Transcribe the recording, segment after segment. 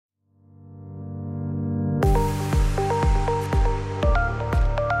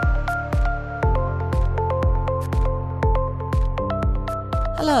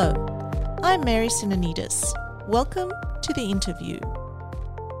Hello, I'm Mary Sinonidis. Welcome to The Interview.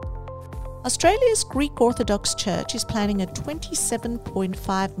 Australia's Greek Orthodox Church is planning a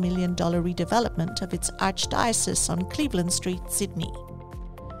 $27.5 million redevelopment of its Archdiocese on Cleveland Street, Sydney.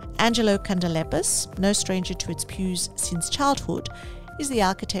 Angelo Candalepas, no stranger to its pews since childhood, is the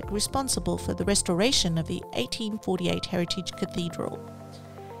architect responsible for the restoration of the 1848 Heritage Cathedral.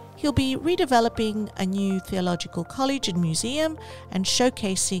 He'll be redeveloping a new theological college and museum and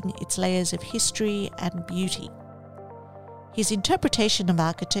showcasing its layers of history and beauty. His interpretation of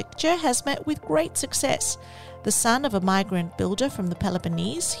architecture has met with great success. The son of a migrant builder from the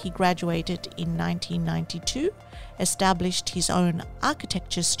Peloponnese, he graduated in 1992, established his own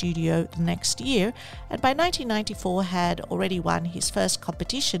architecture studio the next year, and by 1994 had already won his first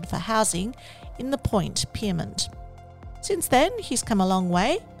competition for housing in the Point, Pyrmont. Since then, he's come a long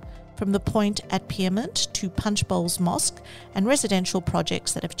way, from the Point at Pyrmont to Punchbowl Mosque and residential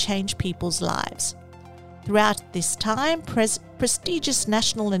projects that have changed people's lives. Throughout this time, prestigious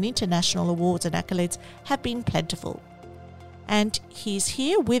national and international awards and accolades have been plentiful. And he's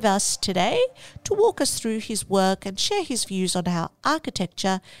here with us today to walk us through his work and share his views on how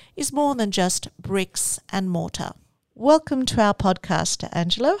architecture is more than just bricks and mortar. Welcome to our podcast,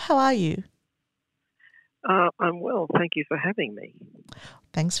 Angelo. How are you? I'm well. Thank you for having me.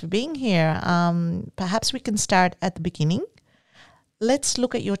 Thanks for being here. Perhaps we can start at the beginning. Let's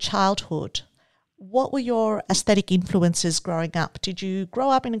look at your childhood. What were your aesthetic influences growing up? Did you grow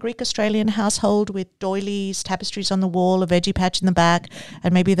up in a Greek Australian household with doilies, tapestries on the wall, a veggie patch in the back,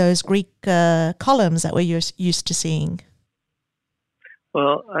 and maybe those Greek columns that we're used to seeing?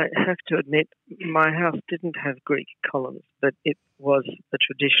 Well, I have to admit, my house didn't have Greek columns, but it was a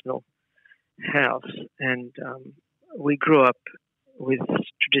traditional house, and we grew up with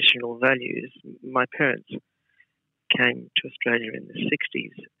traditional values. My parents came to Australia in the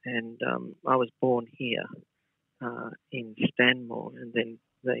 60s, and I was born here in Stanmore, and then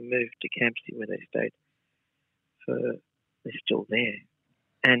they moved to Campsie where they stayed they're still there.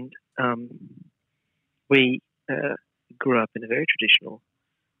 And we grew up in a very traditional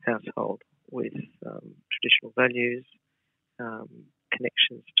household with traditional values,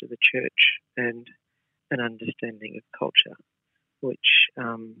 connections to the church, and an understanding of culture, which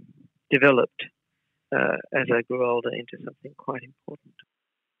developed as I grew older into something quite important.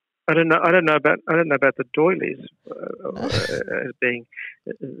 I don't know about the doilies as being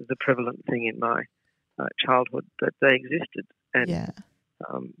the prevalent thing in my childhood, but they existed, and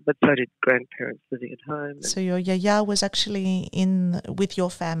but so did grandparents living at home. So your yaya was actually with your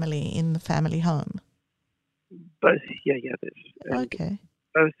family in the family home. Both yayadas and okay.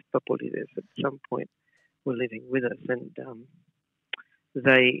 Both papulides at some point were living with us, and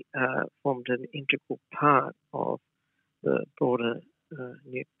they formed an integral part of the broader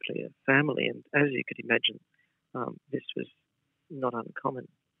nuclear family. And as you could imagine, this was not uncommon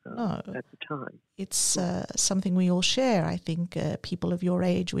at the time. It's something we all share. I think people of your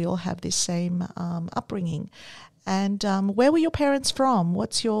age, we all have this same upbringing. And where were your parents from?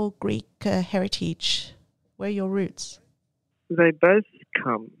 What's your Greek heritage? Where are your roots? They both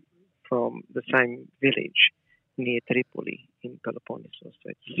come from the same village near Tripoli in Peloponnese, so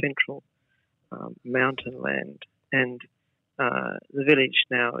it's central mountain land, and the village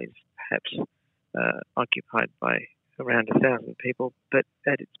now is perhaps occupied by around 1,000 people, but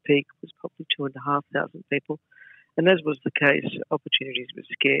at its peak was probably 2,500 people, and as was the case, opportunities were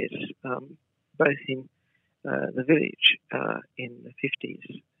scarce, both in the village in the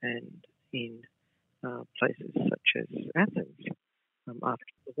 50s and in places such as Athens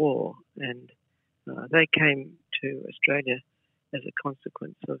after the war, and they came to Australia as a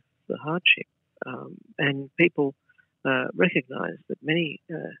consequence of the hardship, and people recognised that many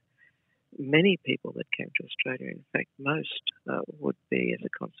people that came to Australia, in fact most, would be as a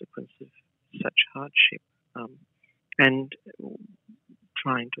consequence of such hardship, and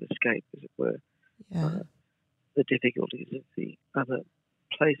trying to escape, as it were, the difficulties of the other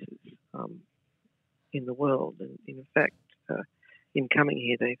places in the world. And in fact, in coming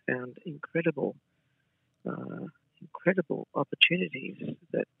here, they found incredible opportunities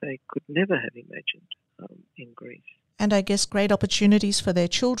that they could never have imagined in Greece. And I guess great opportunities for their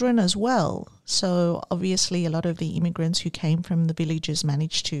children as well. So obviously a lot of the immigrants who came from the villages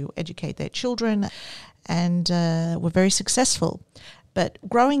managed to educate their children and were very successful. But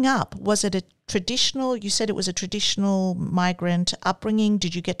growing up, was it you said it was a traditional migrant upbringing.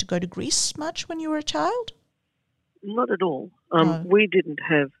 Did you get to go to Greece much when you were a child? Not at all. We didn't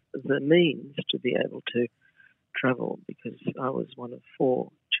have the means to be able to travel because I was one of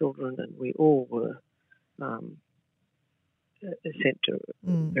 4 children, and we all were sent to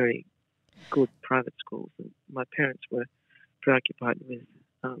very good private schools, and my parents were preoccupied with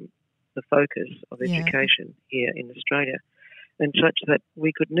the focus of education here in Australia, and such that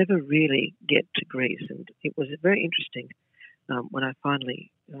we could never really get to Greece. And it was very interesting when I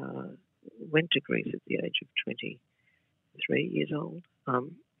finally went to Greece at the age of 23 years old,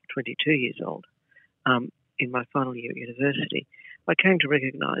 22 years old, in my final year at university. I came to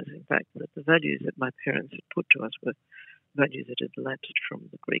recognise, in fact, that the values that my parents had put to us were values that had lapsed from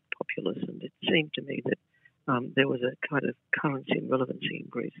the Greek populace, and it seemed to me that there was a kind of currency and relevancy in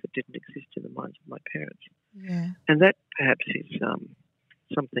Greece that didn't exist in the minds of my parents. Yeah. And that perhaps is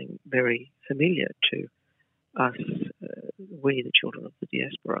something very familiar to us, we the children of the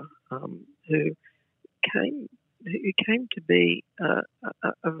diaspora, who came to be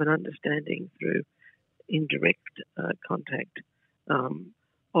of an understanding through indirect contact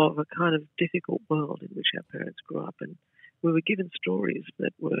of a kind of difficult world in which our parents grew up, and we were given stories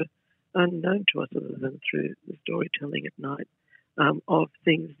that were unknown to us other than through the storytelling at night, of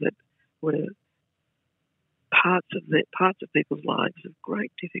things that were parts of people's lives of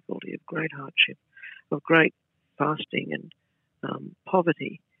great difficulty, of great hardship, of great fasting and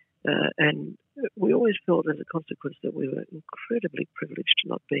poverty, and we always felt as a consequence that we were incredibly privileged to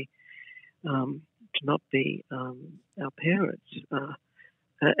not be our parents.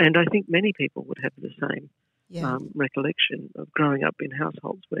 And I think many people would have the same recollection of growing up in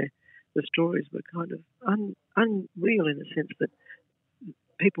households where the stories were kind of unreal, in the sense that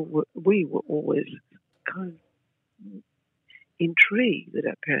we were always kind of intrigued that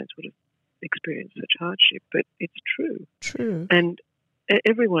our parents would have experienced such hardship. But it's true. True. And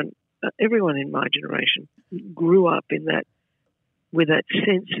everyone in my generation grew up with that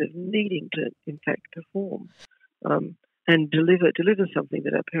sense of needing to, in fact, perform and deliver something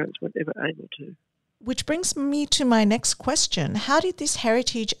that our parents weren't ever able to. Which brings me to my next question. How did this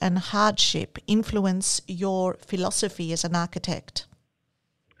heritage and hardship influence your philosophy as an architect?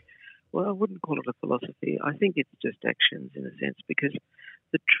 Well, I wouldn't call it a philosophy. I think it's just actions in a sense, because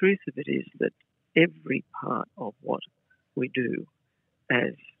the truth of it is that every part of what we do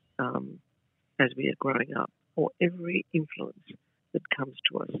as we are growing up, or every influence that comes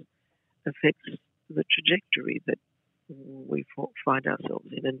to us, affects the trajectory that we find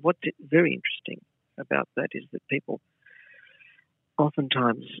ourselves in. And what's very interesting about that is that people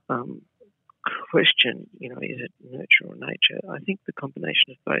oftentimes question, is it nurture or nature? I think the combination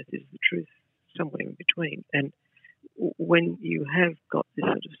of both is the truth, somewhere in between. And when you have got this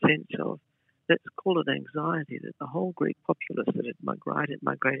sort of sense of, let's call it anxiety, that the whole Greek populace that had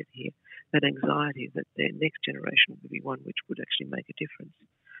migrated here, that anxiety that their next generation would be one which would actually make a difference,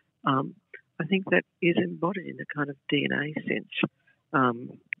 I think that is embodied in a kind of DNA sense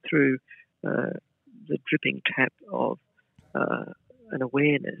through the dripping tap of an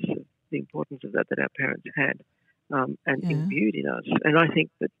awareness of the importance of that our parents had and imbued in us. And I think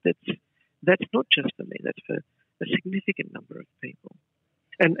that's not just for me, that's for a significant number of people.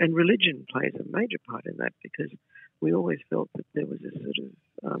 And religion plays a major part in that, because we always felt that there was a sort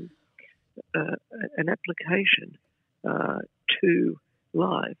of an application to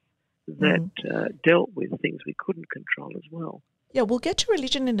life that dealt with things we couldn't control as well. Yeah, we'll get to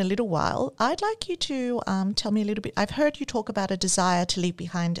religion in a little while. I'd like you to tell me a little bit. I've heard you talk about a desire to leave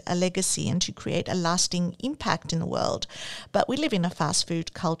behind a legacy and to create a lasting impact in the world. But we live in a fast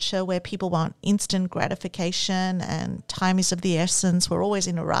food culture where people want instant gratification and time is of the essence. We're always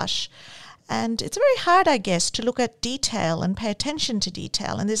in a rush. And it's very hard, I guess, to look at detail and pay attention to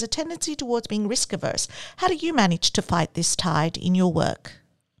detail. And there's a tendency towards being risk averse. How do you manage to fight this tide in your work?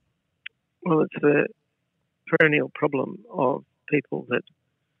 Well, it's the perennial problem of people that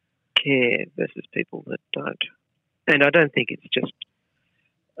care versus people that don't. And I don't think it's just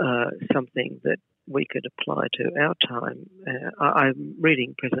something that we could apply to our time. I'm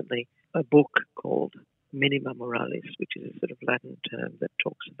reading presently a book called Minima Moralis, which is a sort of Latin term that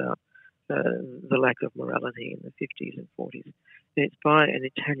talks about the lack of morality in the 50s and 40s. And it's by an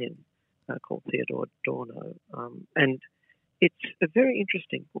Italian called Theodore Adorno. And it's a very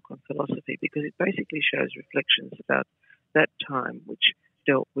interesting book on philosophy, because it basically shows reflections about that time, which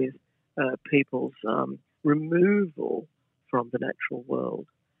dealt with people's removal from the natural world.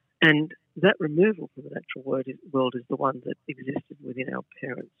 And that removal from the natural world is the one that existed within our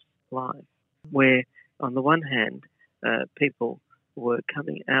parents' life, where on the one hand, people were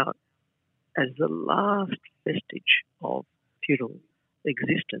coming out as the last vestige of feudal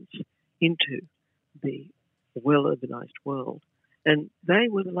existence into the well-urbanized world. And they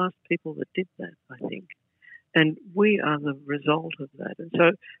were the last people that did that, I think. And we are the result of that. And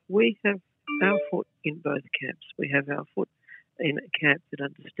so we have our foot in both camps. We have our foot in a camp that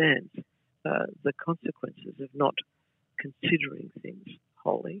understands the consequences of not considering things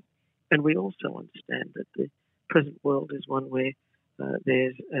wholly. And we also understand that the present world is one where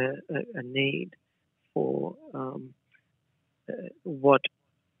there's a need for what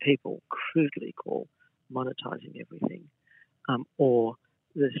people crudely call monetizing everything, or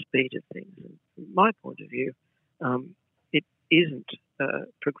the speed of things. And from my point of view, it isn't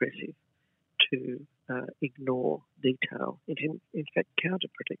progressive to ignore detail. It is, in fact,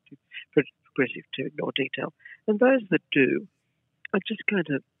 progressive to ignore detail. And those that do are just going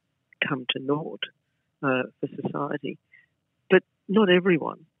to come to naught for society. But not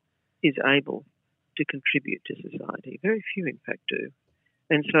everyone is able to contribute to society. Very few, in fact, do.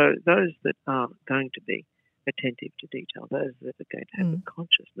 And so those that are going to be attentive to detail, those that are going to have a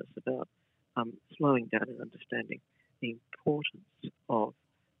consciousness about slowing down and understanding the importance of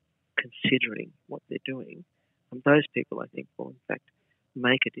considering what they're doing, those people, I think, will, in fact,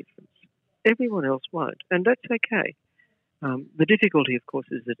 make a difference. Everyone else won't, and that's okay. The difficulty, of course,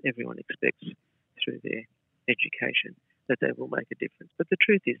 is that everyone expects through their education that they will make a difference, but the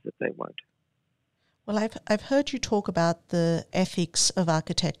truth is that they won't. Well, I've heard you talk about the ethics of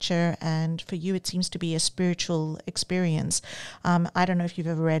architecture, and for you it seems to be a spiritual experience. I don't know if you've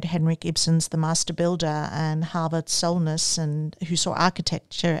ever read Henrik Ibsen's The Master Builder and Harvard Solness, and who saw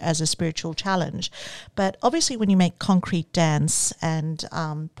architecture as a spiritual challenge. But obviously when you make concrete dance and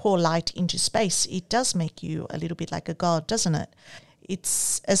pour light into space, it does make you a little bit like a god, doesn't it?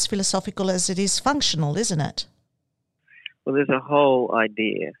 It's as philosophical as it is functional, isn't it? Well, there's a whole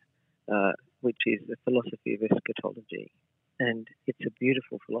idea which is the philosophy of eschatology. And it's a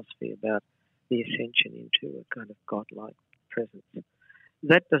beautiful philosophy about the ascension into a kind of godlike presence.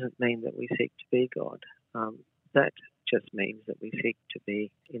 That doesn't mean that we seek to be God. That just means that we seek to be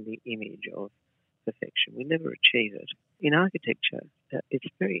in the image of perfection. We never achieve it. In architecture, it's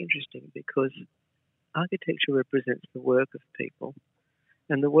very interesting because architecture represents the work of people.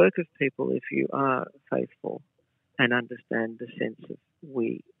 And the work of people, if you are faithful and understand the sense of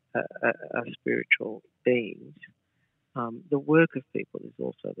we are spiritual beings, the work of people is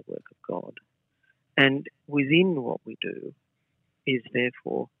also the work of God. And within what we do is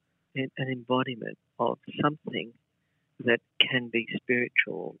therefore an embodiment of something that can be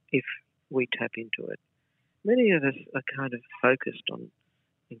spiritual if we tap into it. Many of us are kind of focused on,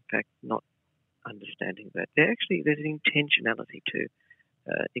 in fact, not understanding that. There's an intentionality to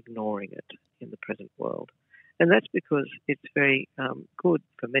ignoring it in the present world. And that's because it's very good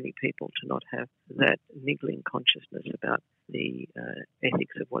for many people to not have that niggling consciousness about the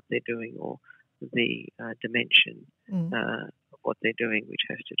ethics of what they're doing or the dimension of what they're doing, which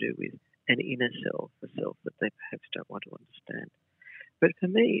has to do with an inner self, a self that they perhaps don't want to understand. But for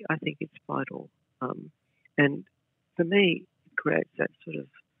me, I think it's vital. And for me, it creates that sort of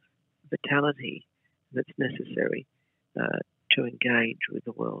vitality that's necessary to engage with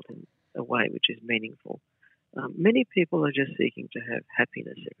the world in a way which is meaningful. Many people are just seeking to have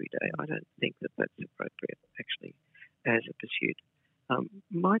happiness every day. I don't think that that's appropriate, actually, as a pursuit.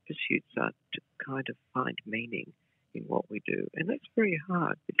 My pursuits are to kind of find meaning in what we do. And that's very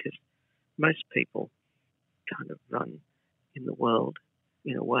hard because most people kind of run in the world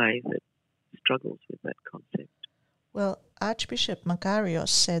in a way that struggles with that concept. Well, Archbishop Makarios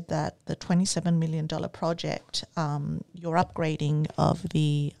said that the $27 million project, your upgrading of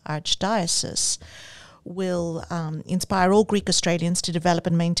the Archdiocese, will inspire all Greek Australians to develop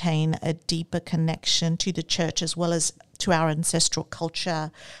and maintain a deeper connection to the church as well as to our ancestral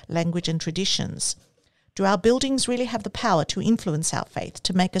culture, language and traditions. Do our buildings really have the power to influence our faith,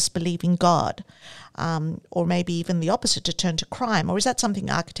 to make us believe in God, or maybe even the opposite, to turn to crime? Or is that something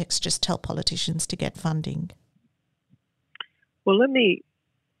architects just tell politicians to get funding? Well, let me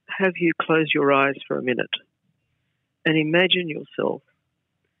have you close your eyes for a minute and imagine yourself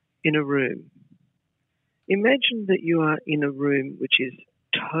in a room. Imagine that you are in a room which is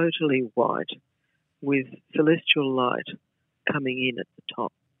totally white with celestial light coming in at the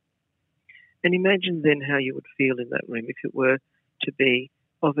top. And imagine then how you would feel in that room if it were to be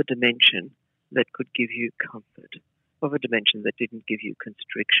of a dimension that could give you comfort, of a dimension that didn't give you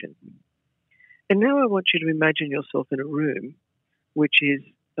constriction. And now I want you to imagine yourself in a room which is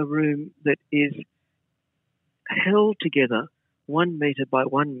a room that is held together 1 metre by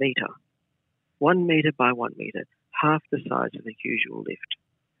 1 metre. 1 metre by 1 metre, half the size of a usual lift.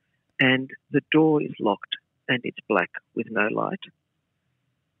 And the door is locked and it's black with no light.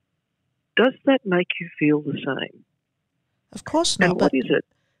 Does that make you feel the same? Of course not. And what is it?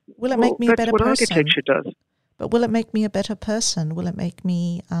 Will it make me a better person? That's what architecture does. But will it make me a better person? Will it make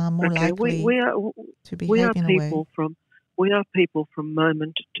me more likely to behave in a way? We are people from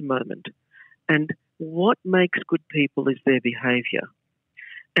moment to moment. And what makes good people is their behaviour.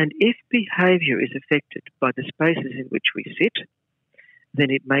 And if behaviour is affected by the spaces in which we sit, then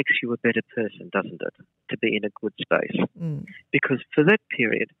it makes you a better person, doesn't it, to be in a good space? Because for that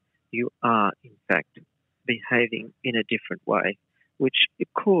period, you are, in fact, behaving in a different way, which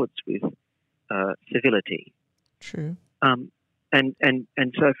accords with civility. True. And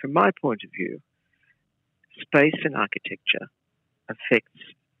so from my point of view, space and architecture affects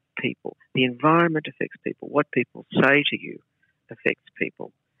people. The environment affects people. What people say to you affects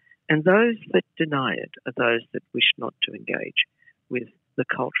people. And those that deny it are those that wish not to engage with the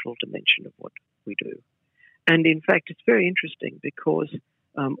cultural dimension of what we do. And in fact, it's very interesting because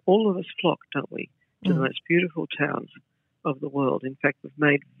all of us flock, don't we, to the most beautiful towns of the world. In fact, we've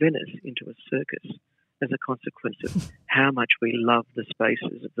made Venice into a circus as a consequence of how much we love the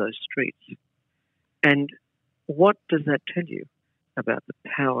spaces of those streets. And what does that tell you about the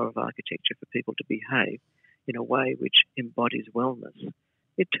power of architecture for people to behave in a way which embodies wellness?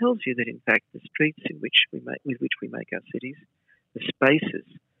 It tells you that, in fact, the streets with which we make our cities, the spaces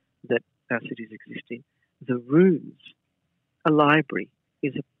that our cities exist in, the rooms, a library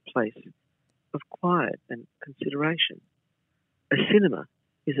is a place of quiet and consideration. A cinema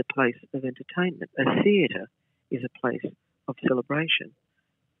is a place of entertainment. A theatre is a place of celebration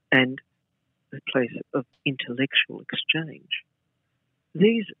and a place of intellectual exchange.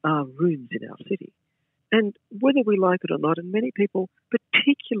 These are rooms in our city. And whether we like it or not, and many people,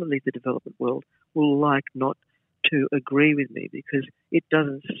 particularly the development world, will like not to agree with me because it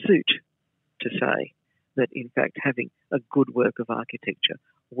doesn't suit to say that, in fact, having a good work of architecture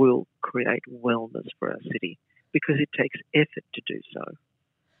will create wellness for our city, because it takes effort to do so.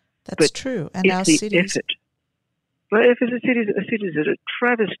 That's true. And our cities... But if a city is a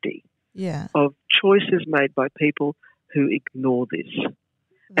travesty of choices made by people who ignore this.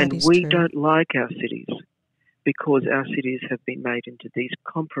 And we don't like our cities because our cities have been made into these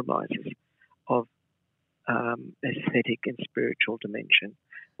compromises of aesthetic and spiritual dimension.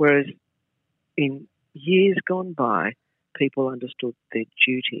 Whereas in years gone by, people understood their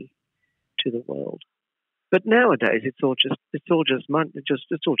duty to the world. But nowadays, it's all just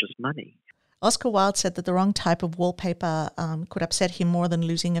money. Oscar Wilde said that the wrong type of wallpaper could upset him more than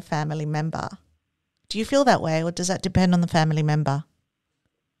losing a family member. Do you feel that way, or does that depend on the family member?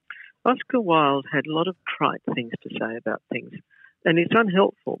 Oscar Wilde had a lot of trite things to say about things, and it's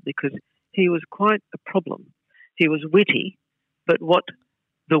unhelpful because he was quite a problem. He was witty, but what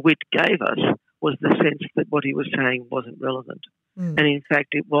the wit gave us was the sense that what he was saying wasn't relevant. And in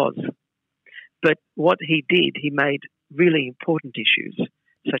fact, it was. But what he did, he made really important issues,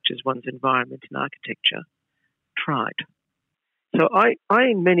 such as one's environment and architecture, trite. So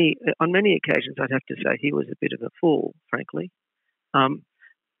on many occasions, I'd have to say he was a bit of a fool, frankly.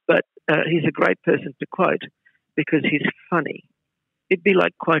 But he's a great person to quote because he's funny. It'd be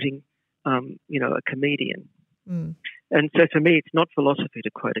like quoting, a comedian. And so for me, it's not philosophy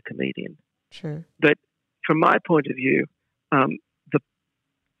to quote a comedian. Sure. But from my point of view, the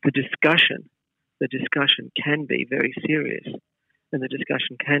discussion can be very serious, and the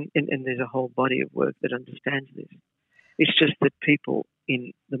discussion and there's a whole body of work that understands this. It's just that people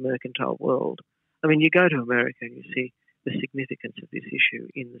in the mercantile world, I mean, you go to America and you see the significance of this issue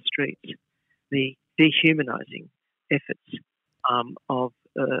in the streets, the dehumanizing efforts of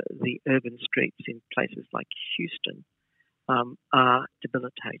the urban streets in places like Houston are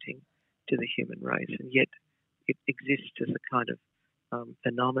debilitating to the human race, and yet it exists as a kind of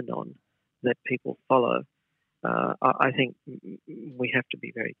phenomenon that people follow. I think we have to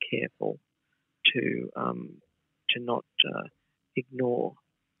be very careful to not ignore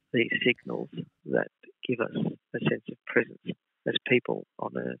these signals that give us a sense of presence as people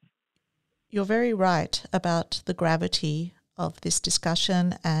on Earth. You're very right about the gravity of this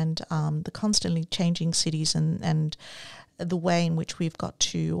discussion and the constantly changing cities and the way in which we've got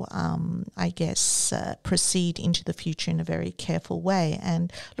to, proceed into the future in a very careful way.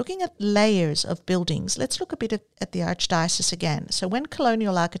 And looking at layers of buildings, let's look a bit at the Archdiocese again. So when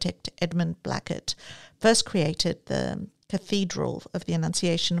colonial architect Edmund Blackett first created the Cathedral of the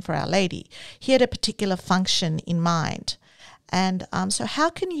Annunciation for Our Lady, he had a particular function in mind. And so how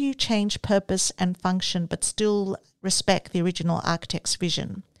can you change purpose and function but still respect the original architect's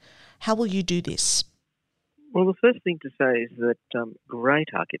vision? How will you do this? Well, the first thing to say is that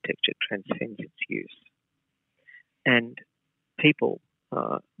great architecture transcends its use. And people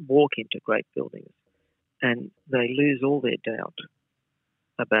walk into great buildings and they lose all their doubt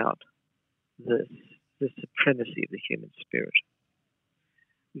about the supremacy of the human spirit.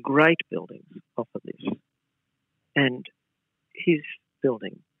 Great buildings offer this. And his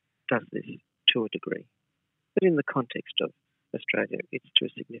building does this to a degree. But in the context of Australia, it's to a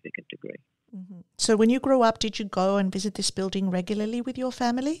significant degree. Mm-hmm. So when you grew up, did you go and visit this building regularly with your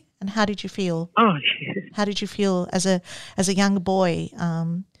family? And how did you feel? Oh, yes. How did you feel as a young boy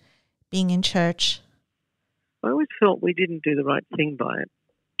being in church? I always felt we didn't do the right thing by it.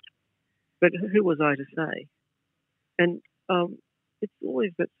 But who was I to say? And it's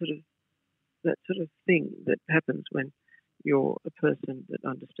always that sort of thing that happens when you're a person that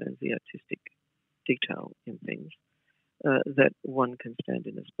understands the artistic detail in things, that one can stand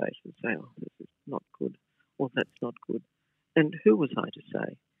in a space and say, oh, this is not good, or that's not good. And who was I to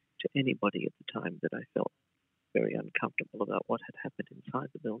say to anybody at the time that I felt very uncomfortable about what had happened inside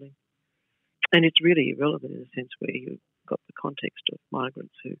the building? And it's really irrelevant in the sense where you've got the context of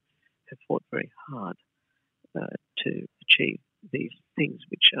migrants who have fought very hard to achieve these things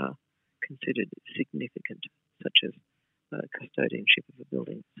which are considered significant, such as custodianship of a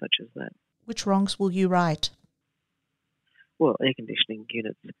building such as that. Which wrongs will you right? Well, air conditioning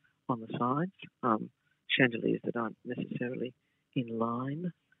units on the sides, chandeliers that aren't necessarily in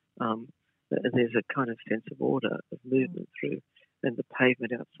line. There's a kind of sense of order of movement through, and the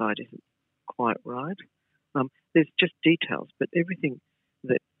pavement outside isn't quite right. There's just details, but everything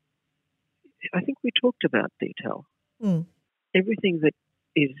that I think we talked about detail. Everything that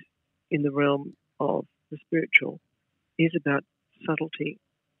is in the realm of the spiritual is about subtlety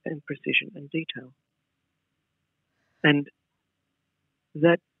and precision and detail. And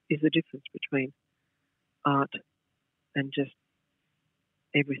that is the difference between art and just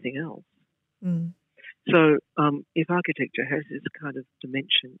everything else. So if architecture has this kind of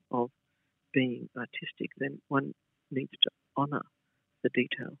dimension of being artistic, then one needs to honour the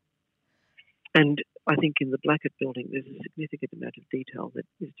detail. And I think in the Blackett building there's a significant amount of detail that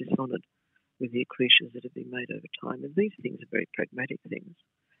is dishonoured with the accretions that have been made over time. And these things are very pragmatic things,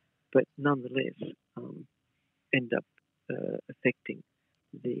 but nonetheless end up affecting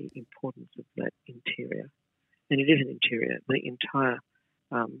the importance of that interior. And it is an interior. The entire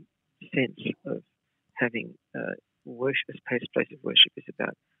sense of having worship, a place of worship, is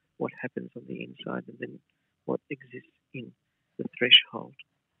about what happens on the inside and then what exists in the threshold.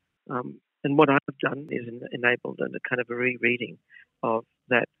 And what I've done is enabled a kind of a rereading of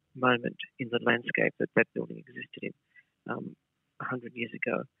that moment in the landscape that building existed in 100 years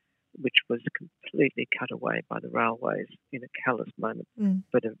ago, which was completely cut away by the railways in a callous moment,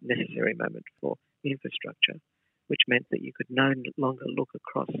 but a necessary moment for infrastructure, which meant that you could no longer look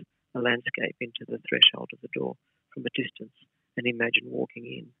across a landscape into the threshold of the door from a distance and imagine walking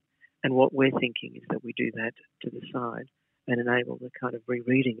in. And what we're thinking is that we do that to the side and enable the kind of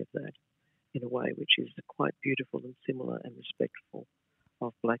rereading of that in a way which is quite beautiful and similar and respectful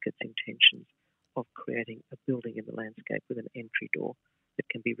of Blackett's intentions of creating a building in the landscape with an entry door that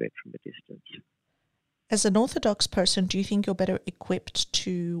can be read from a distance. As an Orthodox person, do you think you're better equipped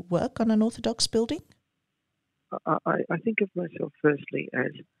to work on an Orthodox building? I think of myself firstly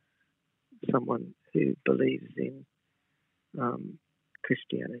as someone who believes in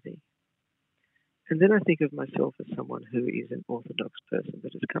Christianity. And then I think of myself as someone who is an Orthodox person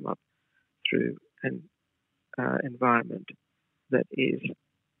that has come up through an environment that is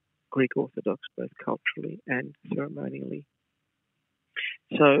Greek Orthodox, both culturally and ceremonially.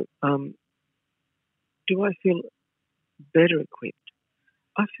 So do I feel better equipped?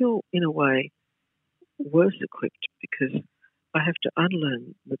 I feel, in a way, worse equipped because I have to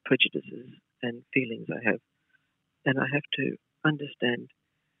unlearn the prejudices and feelings I have, and I have to understand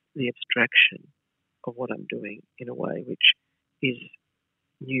the abstraction of what I'm doing in a way which is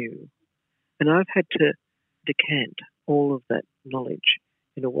new. And I've had to decant all of that knowledge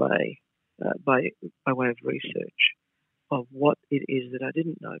in a way by way of research of what it is that I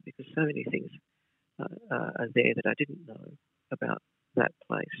didn't know, because so many things are there that I didn't know about that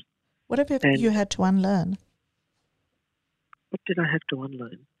place. What have you had to unlearn? What did I have to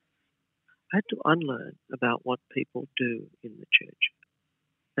unlearn? I had to unlearn about what people do in the church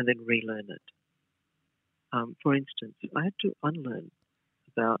and then relearn it. For instance, I had to unlearn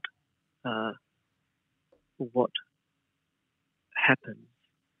about what happens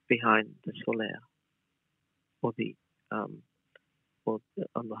behind the solaire or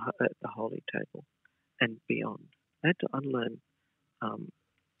at the holy table and beyond. I had to unlearn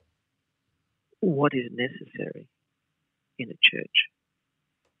what is necessary in a church.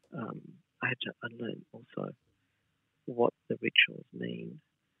 I had to unlearn also what the rituals mean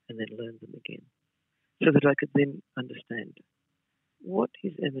and then learn them again, so that I could then understand what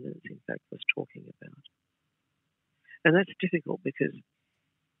His Eminence in fact was talking about. And that's difficult because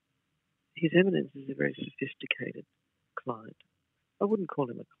His Eminence is a very sophisticated client. I wouldn't call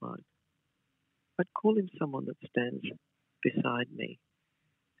him a client. I'd call him someone that stands beside me,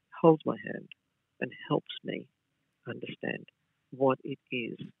 holds my hand, and helps me understand what it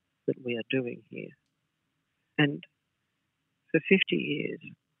is that we are doing here. And for 50 years,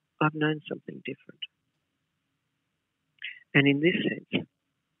 I've known something different. And in this sense,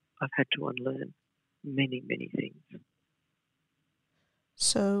 I've had to unlearn many, many things.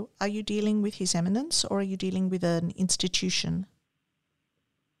 So are you dealing with His Eminence or are you dealing with an institution?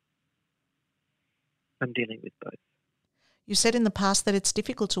 I'm dealing with both. You said in the past that it's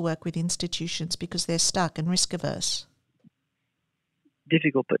difficult to work with institutions because they're stuck and risk averse.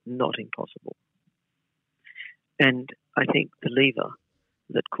 Difficult but not impossible. And I think the lever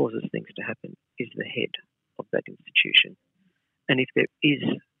that causes things to happen is the head of that institution. And if there is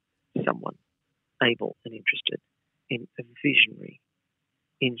someone able and interested in a visionary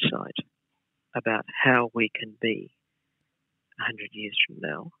insight about how we can be 100 years from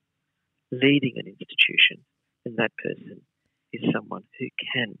now, leading an institution, then that person is someone who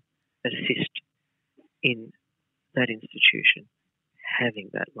can assist in that institution having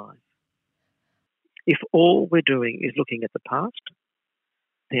that life. If all we're doing is looking at the past,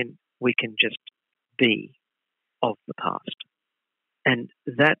 then we can just be of the past. And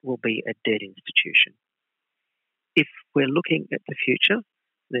that will be a dead institution. If we're looking at the future,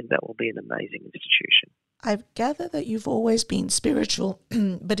 then that will be an amazing institution. I gather that you've always been spiritual,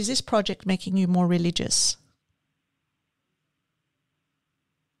 but is this project making you more religious?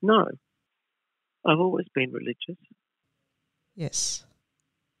 No, I've always been religious. Yes.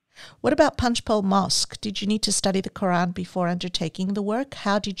 What about Punchbowl Mosque? Did you need to study the Quran before undertaking the work?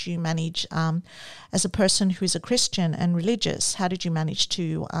 How did you manage, as a person who is a Christian and religious, how did you manage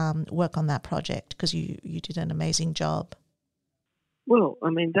to work on that project? Because you did an amazing job. Well, I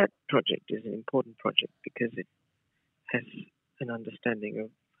mean, that project is an important project because it has an understanding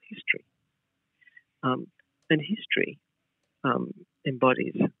of history. And history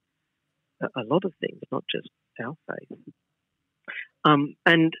embodies a lot of things, not just our faith.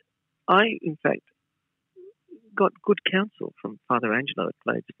 And I, in fact, got good counsel from Father Angelo at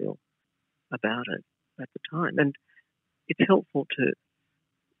Gladesville about it at the time. And it's helpful to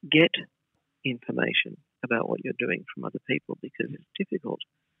get information about what you're doing from other people because it's difficult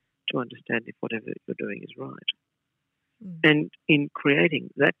to understand if whatever you're doing is right. Mm. And in creating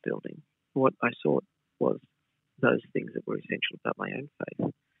that building, what I sought was those things that were essential about my own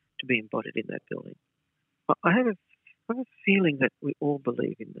faith to be embodied in that building. I have a feeling that we all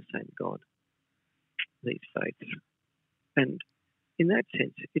believe in the same God, these faiths. And in that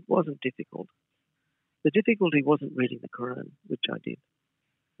sense, it wasn't difficult. The difficulty wasn't reading the Quran, which I did.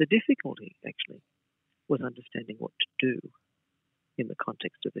 The difficulty, actually, was understanding what to do in the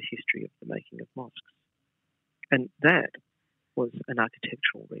context of the history of the making of mosques. And that was an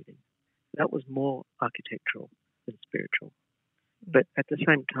architectural reading. That was more architectural than spiritual. But at the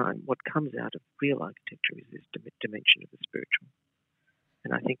same time, what comes out of real architecture is this dimension of the spiritual.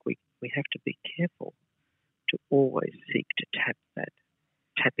 And I think we have to be careful to always seek to tap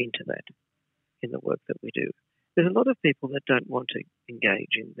into that in the work that we do. There's a lot of people that don't want to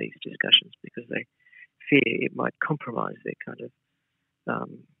engage in these discussions because they fear it might compromise their kind of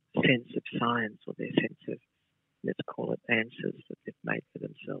sense of science or their sense of, let's call it, answers that they've made for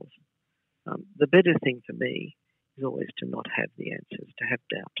themselves. The better thing for me is always to not have the answers, to have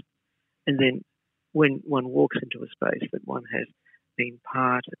doubt. And then when one walks into a space that one has been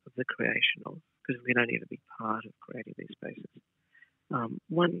part of the creation of, because we can only ever be part of creating these spaces,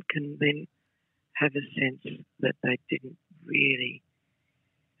 one can then have a sense that they didn't really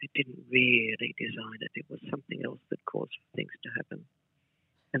design it. It was something else that caused things to happen.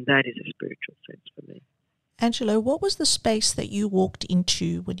 And that is a spiritual sense for me. Angelo, what was the space that you walked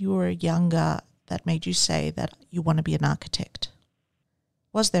into when you were younger that made you say that you want to be an architect?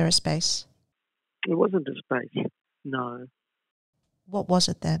 Was there a space? It wasn't a space, no. What was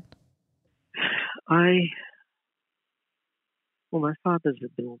it then? My father's a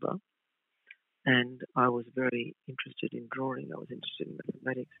builder, and I was very interested in drawing. I was interested in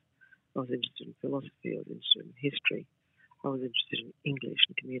mathematics. I was interested in philosophy. I was interested in history. I was interested in English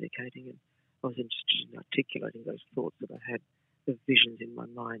and communicating, and I was interested in articulating those thoughts that I had, the visions in my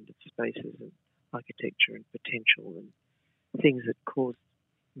mind of spaces and architecture and potential and things that caused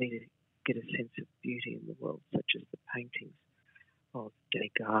me to get a sense of beauty in the world, such as the paintings of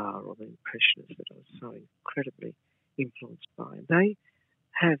Degas or the Impressionists that I was so incredibly influenced by. And they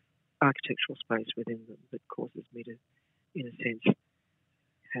have architectural space within them that causes me to, in a sense,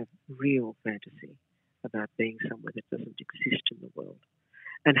 have real fantasy about being somewhere that doesn't exist in the world.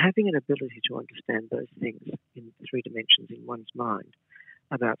 And having an ability to understand those things in 3 dimensions in one's mind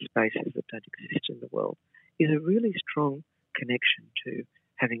about spaces that don't exist in the world is a really strong connection to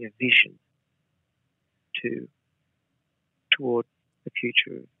having a vision toward the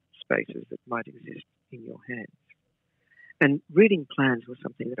future of spaces that might exist in your hands. And reading plans was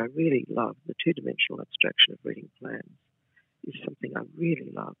something that I really loved. The 2-dimensional abstraction of reading plans is something I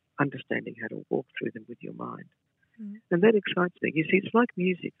really love, understanding how to walk through them with your mind. And that excites me. You see, it's like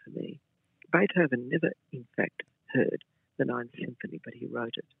music for me. Beethoven never, in fact, heard the 9th Symphony, but he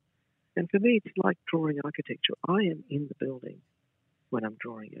wrote it. And for me, it's like drawing architecture. I am in the building when I'm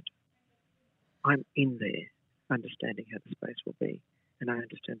drawing it. I'm in there, understanding how the space will be. And I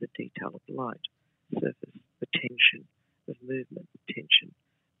understand the detail of light, surface, the tension of movement, the tension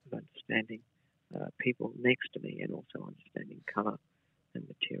of understanding people next to me, and also understanding colour and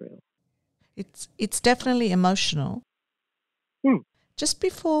material. It's definitely emotional. Just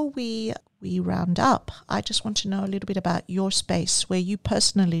before we round up, I just want to know a little bit about your space, where you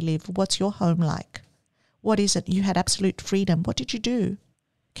personally live. What's your home like? What is it? You had absolute freedom. What did you do?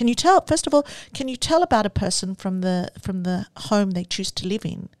 Can you tell, first of all, can you tell about a person from the home they choose to live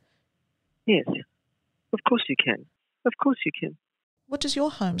in? Yes, of course you can. Of course you can. What does your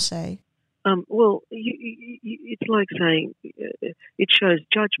home say? Well, it's like saying it shows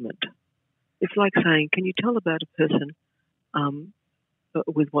judgment. It's like saying, can you tell about a person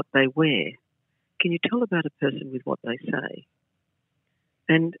with what they wear? Can you tell about a person with what they say?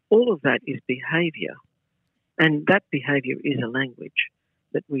 And all of that is behaviour. And that behaviour is a language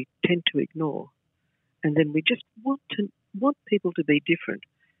that we tend to ignore. And then we just want people to be different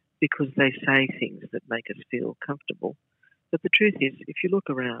because they say things that make us feel comfortable. But the truth is, if you look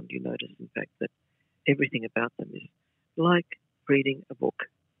around, you notice, in fact, that everything about them is like reading a book.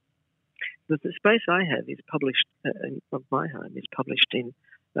 The space I have is published, of my home, is published in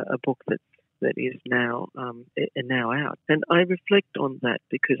a book that is now out. And I reflect on that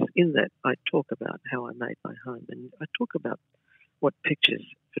because in that I talk about how I made my home, and I talk about what pictures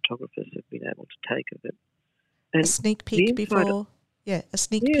photographers have been able to take of it. And a sneak peek before... a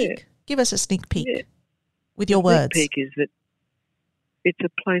sneak peek. Give us a sneak peek with your words. The sneak peek is that it's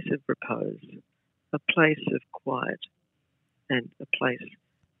a place of repose, a place of quiet, and a place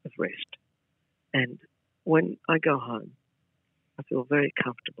of rest. And when I go home, I feel very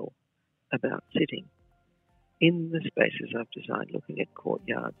comfortable about sitting in the spaces I've designed, looking at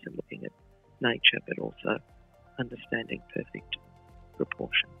courtyards and looking at nature, but also understanding perfect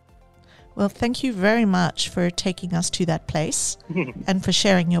proportion. Well, thank you very much for taking us to that place and for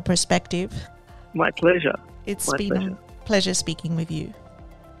sharing your perspective. My pleasure. It's been a pleasure speaking with you.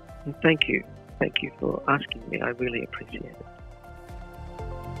 And thank you. Thank you for asking me. I really appreciate it.